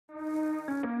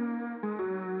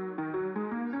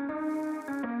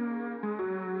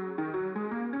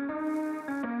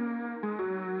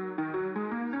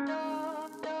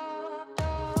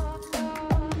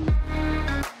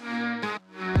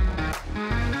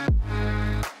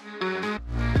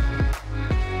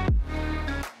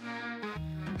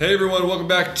Hey everyone, welcome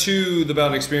back to the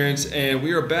Bowden Experience, and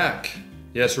we are back.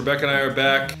 Yes, Rebecca and I are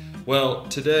back. Well,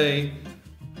 today,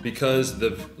 because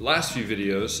the last few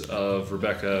videos of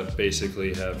Rebecca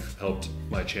basically have helped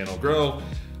my channel grow,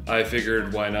 I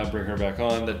figured why not bring her back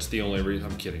on. That's the only reason.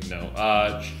 I'm kidding,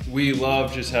 no. We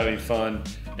love just having fun,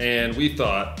 and we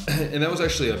thought, and that was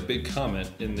actually a big comment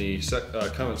in the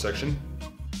comment section,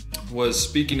 was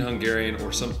speaking Hungarian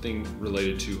or something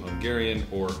related to Hungarian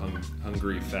or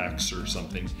Hungary facts or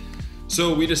something.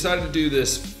 So we decided to do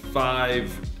this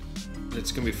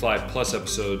it's gonna be 5+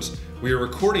 episodes. We are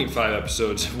recording 5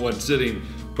 episodes in one sitting,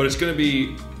 but it's gonna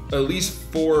be at least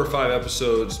 4 or 5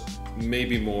 episodes,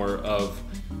 maybe more, of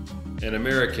an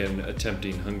American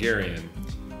attempting Hungarian.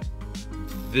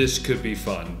 This could be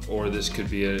fun, or this could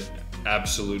be an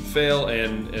absolute fail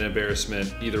and an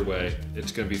embarrassment. Either way,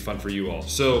 it's gonna be fun for you all.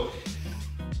 So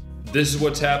this is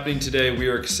what's happening today. We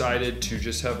are excited to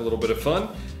just have a little bit of fun.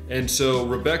 And so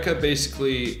Rebecca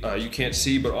basically, you can't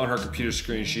see, but on her computer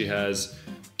screen, she has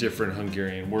different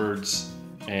Hungarian words.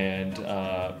 And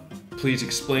please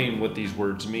explain what these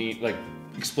words mean. Like,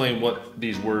 explain what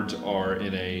these words are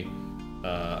in a,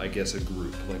 I guess, a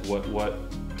group. Like, what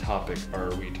topic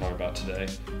are we talking about today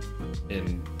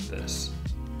in this?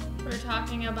 We're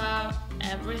talking about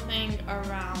everything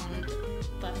around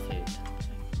the food topic.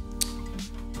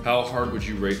 How hard would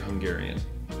you rate Hungarian?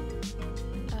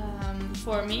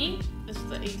 For me, it's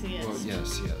the easiest. Well,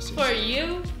 yes. For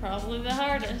you, probably the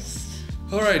hardest.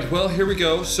 All right, well, here we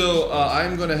go. So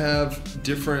I'm gonna have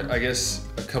different, I guess,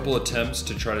 a couple attempts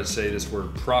to try to say this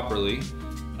word properly.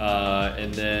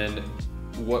 And then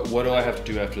what do I have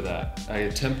to do after that? I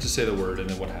attempt to say the word, and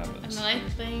then what happens? And then I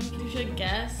think you should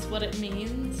guess what it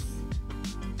means.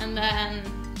 And then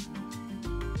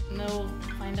we'll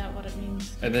find out what it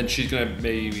means. And then she's gonna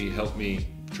maybe help me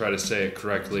try to say it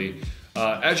correctly.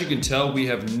 As you can tell, we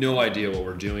have no idea what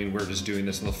we're doing. We're just doing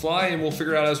this on the fly, and we'll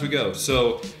figure it out as we go.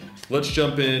 So let's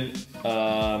jump in.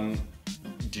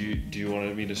 Do you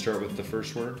want me to start with the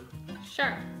first word?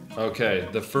 Sure. Okay,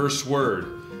 the first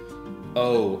word.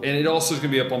 Oh, and it also is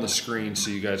gonna be up on the screen, so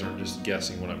you guys aren't just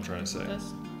guessing what I'm trying to say.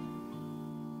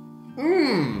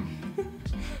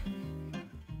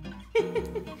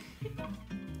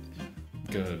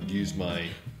 Gonna use my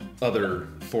other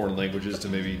foreign languages to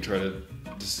maybe try to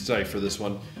decipher this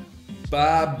one.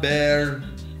 Baber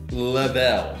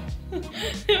level.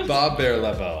 Baber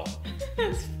level.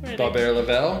 It's pretty. Baber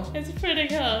level. It's pretty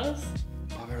close.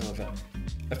 Baber level.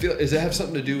 I feel. Does it have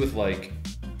something to do with like?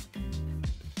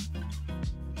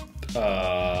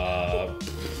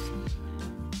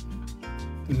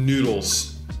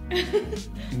 Noodles.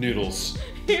 Noodles.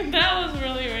 That was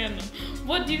really random.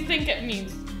 What do you think it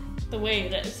means? The way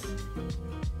it is.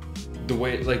 The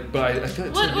way, like, but I feel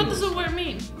like what does the word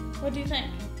mean? What do you think?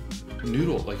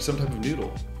 Noodle, like some type of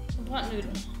noodle. What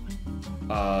noodle?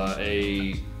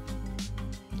 A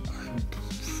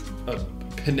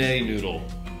penne noodle.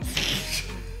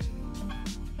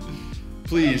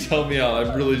 Please help me out.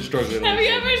 I'm really struggling. Have you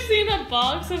ever seen a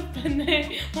box of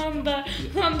penne on the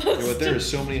but there are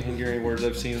so many Hungarian words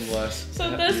I've seen in the last.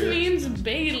 So this year. Means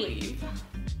bay leaf.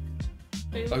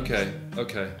 Bay leaf. Okay.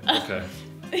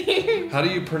 How do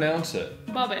you pronounce it?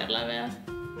 Baberlever.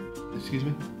 Excuse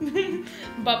me?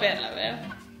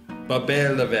 Baberlever.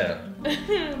 Baberlever.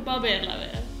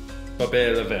 Baberlever.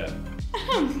 Baberlever.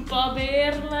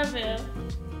 Baberlever.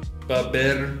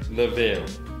 Baberlever.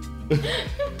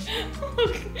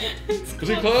 Was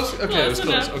it close? Okay, it was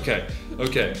close.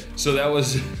 Okay. So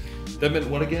that meant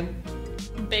what again?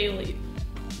 Bay leaf.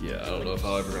 Yeah, I don't know if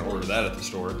I'll ever order that at the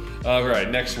store. All right,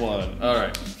 next one. All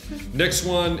right. Next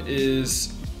one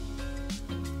is...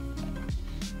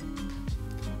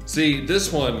 See,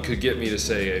 this one could get me to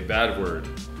say a bad word.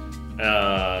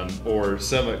 Or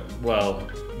well,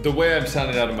 the way I'm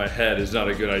sounding out of my head is not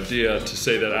a good idea to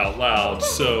say that out loud,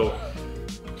 so...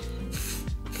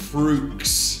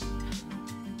 Fruits.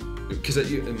 Because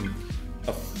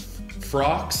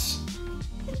frocks?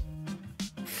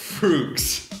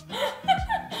 Fruits.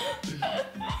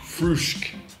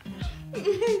 Frushk.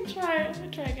 Try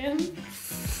again.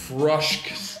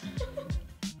 Frushks.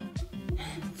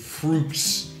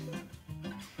 Fruits.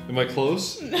 Am I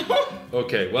close? No.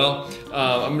 Okay, well,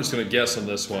 I'm just gonna guess on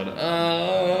this one.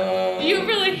 You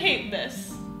really hate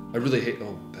this. I really hate,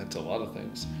 that's a lot of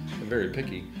things. I'm very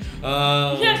picky.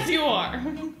 Yes, you are.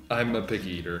 I'm a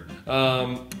picky eater.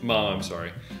 Mom, I'm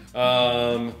sorry.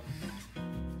 I'm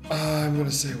gonna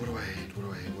say, what do I hate? What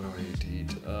do I hate to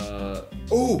eat?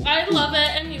 I love it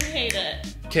and you hate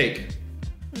it. Cake.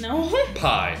 No.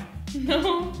 Pie.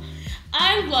 No.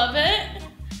 I love it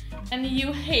and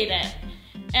you hate it.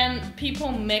 And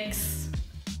people mix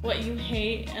what you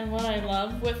hate and what I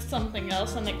love with something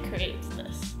else, and it creates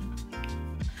this.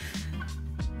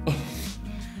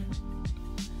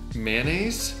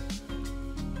 Mayonnaise?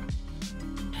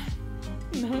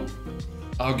 No.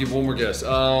 I'll give one more guess. I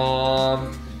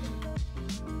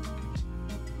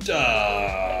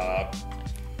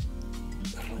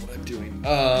don't know what I'm doing.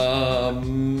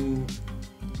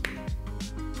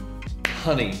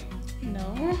 Honey.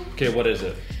 No. Okay, what is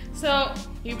it? So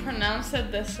you pronounce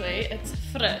it this way. It's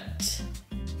fruit.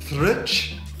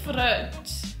 Fruit? Fruit.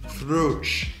 Fruit.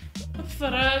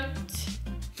 Fruit.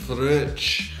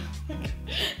 Fruit.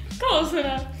 Close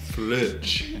enough.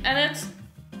 Fruit. And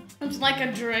it's like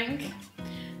a drink.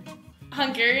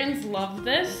 Hungarians love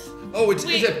this. Oh, is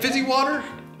that fizzy water?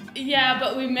 Yeah,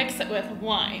 but we mix it with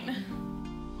wine.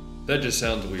 That just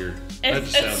sounds weird. That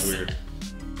just sounds weird.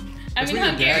 I mean,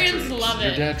 Hungarians love it.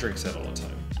 Your dad drinks that all the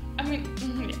time. I mean,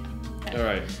 yeah. All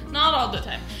right. Not all the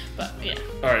time, but yeah.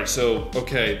 All right, so,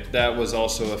 okay, that was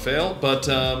also a fail. But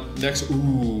next,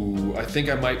 ooh, I think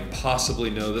I might possibly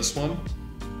know this one.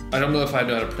 I don't know if I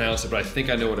know how to pronounce it, but I think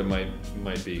I know what it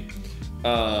might be.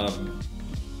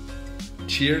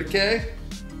 Cirke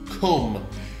cum.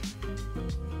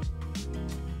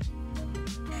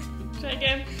 Try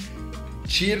again.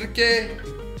 Cirke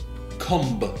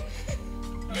cum.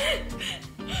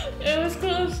 It was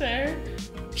closer.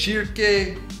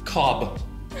 Cirke cob.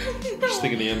 Just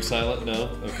thinking the M silent? No?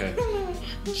 Okay.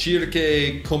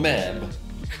 Cirke comeb.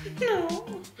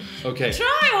 No. Okay.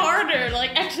 Try harder,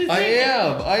 like actually think I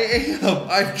am.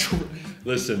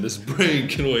 Listen, this brain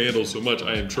can only handle so much.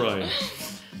 I am trying.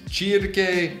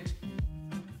 Cirke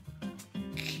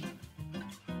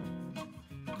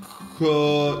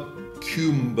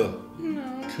cumb.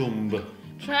 No. Cumb.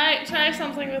 Try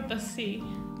something with the C.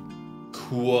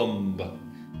 Quumb.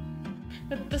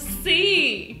 With the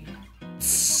C.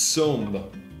 Somb.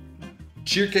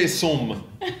 Cirke som.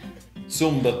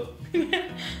 Somb.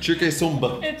 Cirke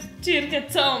somb. It's circa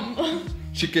tomb.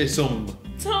 Cirke somb.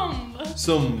 Tomb.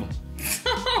 Som.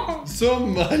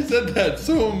 Som. I said that.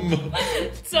 Som.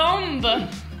 Tomb.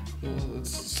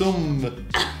 Some.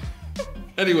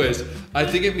 Anyways, I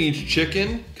think it means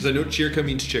chicken, because I know circa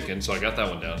means chicken, so I got that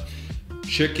one down.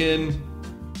 Chicken.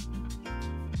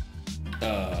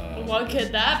 What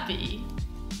could that be?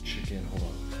 Chicken, hold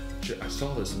on. I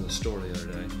saw this in the store the other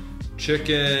day.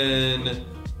 Chicken.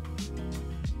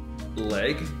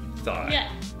 Leg? Thigh. Yeah.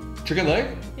 Chicken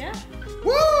leg? Yeah.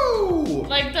 Woo!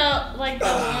 Like the one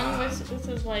which this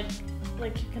is like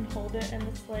you can hold it and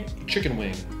it's like Chicken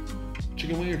wing.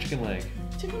 Chicken wing or chicken leg?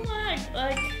 chicken leg,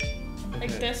 like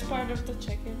this part of the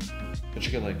chicken. A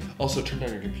chicken leg. Also, turn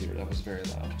down your computer. That was very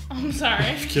loud. I'm sorry.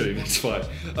 I'm kidding. It's fine.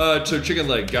 So chicken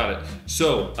leg. Got it.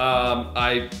 So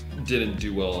I didn't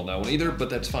do well on that one either, but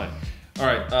that's fine. All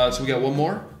right. So we got one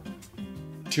more.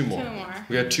 Two more. Two more.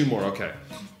 We got two more. Okay.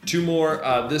 Two more.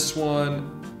 This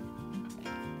one.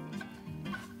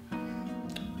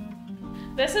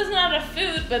 This is not a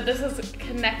food, but this is has a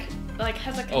connection.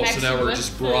 Oh, so now we're with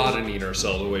just food. broadening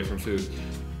ourselves away from food.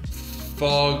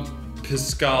 Fog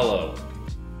piscalo.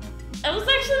 That was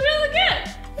actually really good.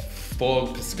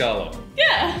 Fog piscalo.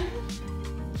 Yeah.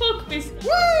 Folk piece.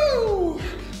 Woo!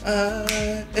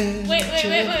 Wait.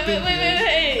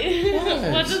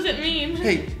 What does it mean?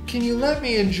 Hey, can you let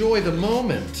me enjoy the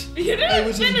moment? You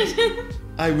didn't finish it.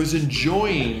 I was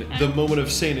enjoying the moment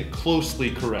of saying it closely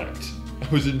correct. I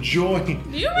was enjoying.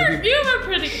 You were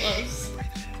pretty close.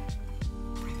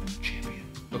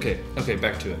 Okay,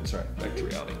 back to it. Sorry, back to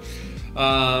reality.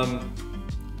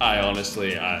 I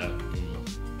honestly,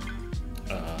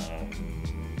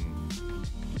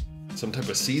 some type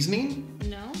of seasoning?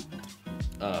 No.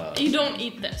 You don't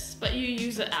eat this, but you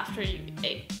use it after you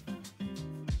ate.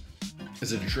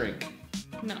 Is it a drink?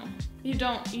 No. You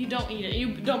don't eat it.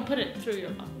 You don't put it through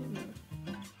your mouth.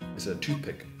 Is it a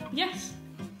toothpick? Yes.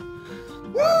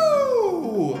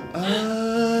 Woo!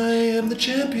 I am the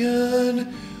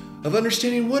champion of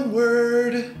understanding one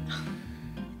word.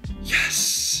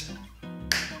 Yes.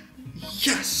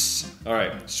 Yes. All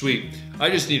right, sweet. I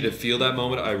just need to feel that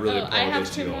moment. I really apologize I have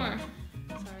to two you all. more.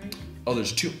 Sorry. Oh,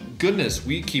 there's two. Goodness,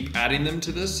 we keep adding them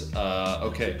to this.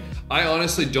 Okay. I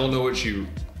honestly don't know what she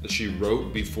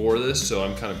wrote before this, so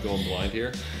I'm kind of going blind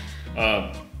here.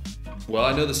 Well,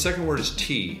 I know the second word is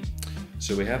tea,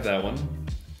 so we have that one.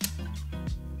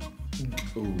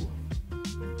 Ooh.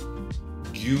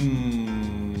 Gumolks.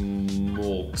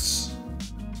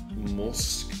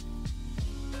 Mosk.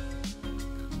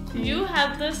 You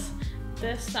had this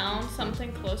sound,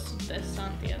 something close to this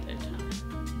sound the other time.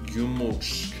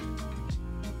 Gumolsk.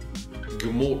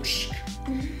 Gumolsk.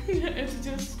 It's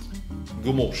just...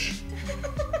 Gumolsk.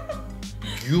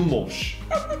 Gumosh.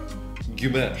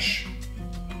 Gumesh.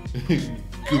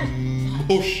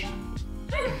 Gumosh.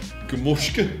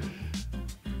 Gumoshka.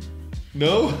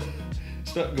 No?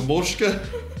 It's not Gamoshka?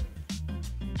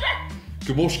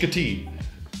 Gamoshka tea.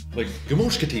 Like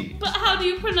Gamoshka tea. But how do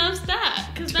you pronounce that?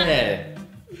 Cause that...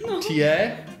 No.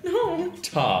 Tie? No.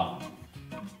 Ta.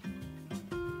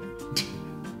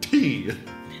 Tea.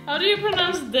 How do you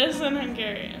pronounce this in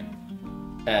Hungarian?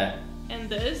 Eh. And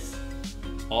this?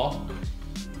 Oh.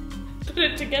 Put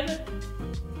it together.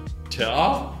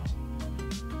 Ta?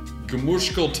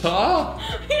 Gamushkal ta?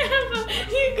 Yeah, but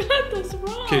you got this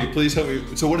wrong. Okay, please help me.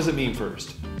 So what does it mean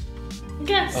first?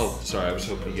 Guess. Oh, sorry, I was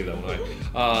hoping to give that one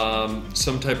away.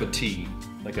 Some type of tea.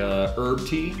 Like a herb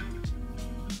tea?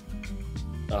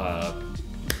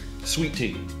 Sweet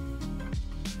tea.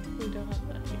 We don't have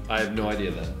that. I have no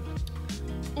idea then.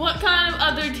 What kind of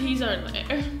other teas are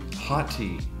there? Hot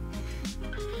tea.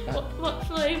 What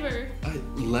flavor?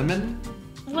 Lemon?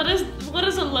 What is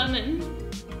a lemon?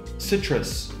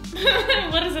 Citrus.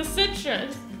 What is a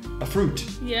citrus? A fruit.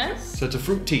 Yes. So it's a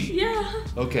fruit tea. Yeah.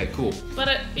 Okay, cool. But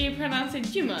you pronounce it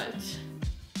gyümölcs.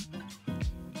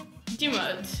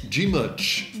 Gyümölcs.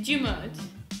 Gyümölcs. Gyümölcs.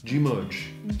 Gyümölcs.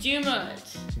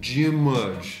 Gyümölcs.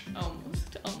 Gyümölcs.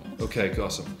 Almost. Okay,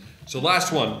 awesome. So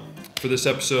last one for this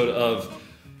episode of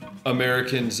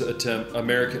American attempt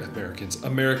Hungarian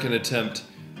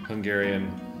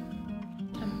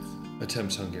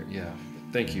attempts Hungarian. Yeah.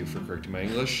 Thank you for correcting my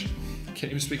English.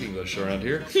 Can't even speak English around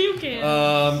here. You can.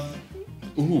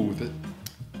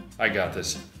 I got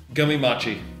this. Gummy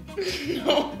machi.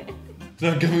 No. It's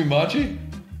not gummy machi?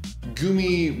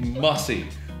 Gumi masi.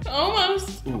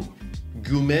 Almost. Ooh.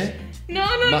 Gume. No,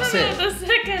 the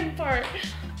second part.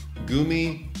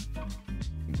 Gumi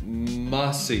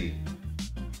masi.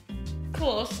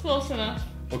 Close enough.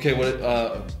 Okay,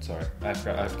 sorry, I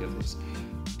have to get this.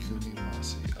 Gumi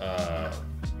masi.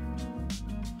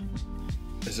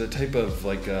 Is it a type of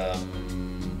like a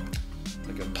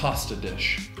pasta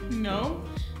dish? No.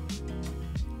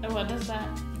 What is that?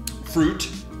 Fruit.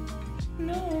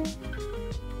 No.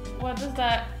 What does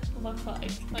that look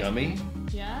like? Gummy?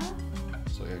 Yeah?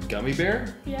 It's like a gummy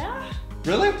bear? Yeah?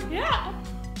 Really? Yeah.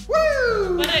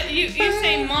 Woo! But you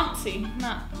say motzi,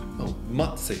 not. Oh,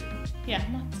 matzi. Yeah,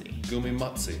 motzi. Gumi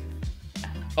matzi.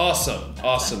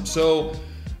 Awesome. So,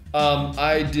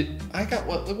 I got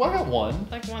one.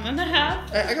 Like 1.5?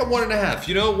 I got 1.5.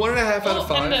 You know, 1.5 out of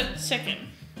 5. And the chicken.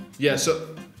 Yeah,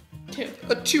 so 2.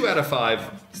 a 2 out of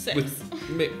 5. 6.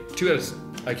 With 2 out of.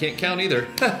 I can't count either.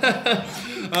 2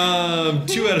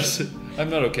 out of 6. I'm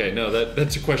not okay. No,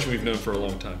 that's a question we've known for a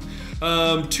long time.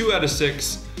 2 out of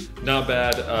 6, not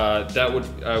bad.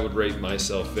 I would rate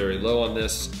myself very low on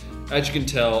this. As you can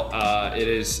tell, it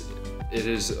is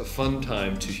a fun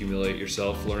time to humiliate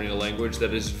yourself learning a language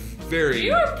that is very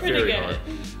hard.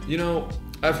 You know,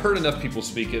 I've heard enough people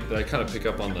speak it that I kind of pick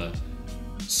up on the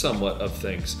somewhat of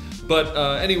things. But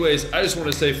anyways, I just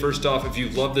want to say first off, if you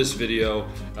love this video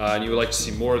and you would like to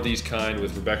see more of these kind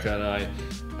with Rebeka and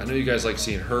I know you guys like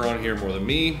seeing her on here more than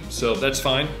me, so that's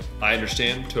fine. I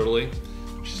understand totally.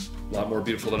 She's a lot more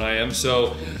beautiful than I am.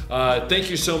 So thank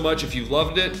you so much. If you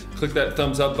loved it, click that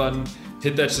thumbs up button,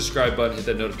 hit that subscribe button, hit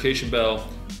that notification bell.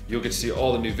 You'll get to see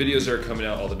all the new videos that are coming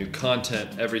out, all the new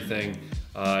content, everything.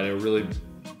 And it really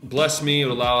bless me. It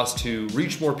will allow us to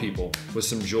reach more people with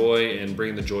some joy and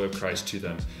bring the joy of Christ to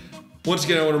them. Once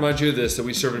again, I want to remind you of this, that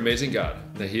we serve an amazing God,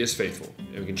 that He is faithful,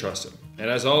 and we can trust Him.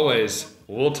 And as always,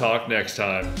 we'll talk next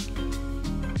time.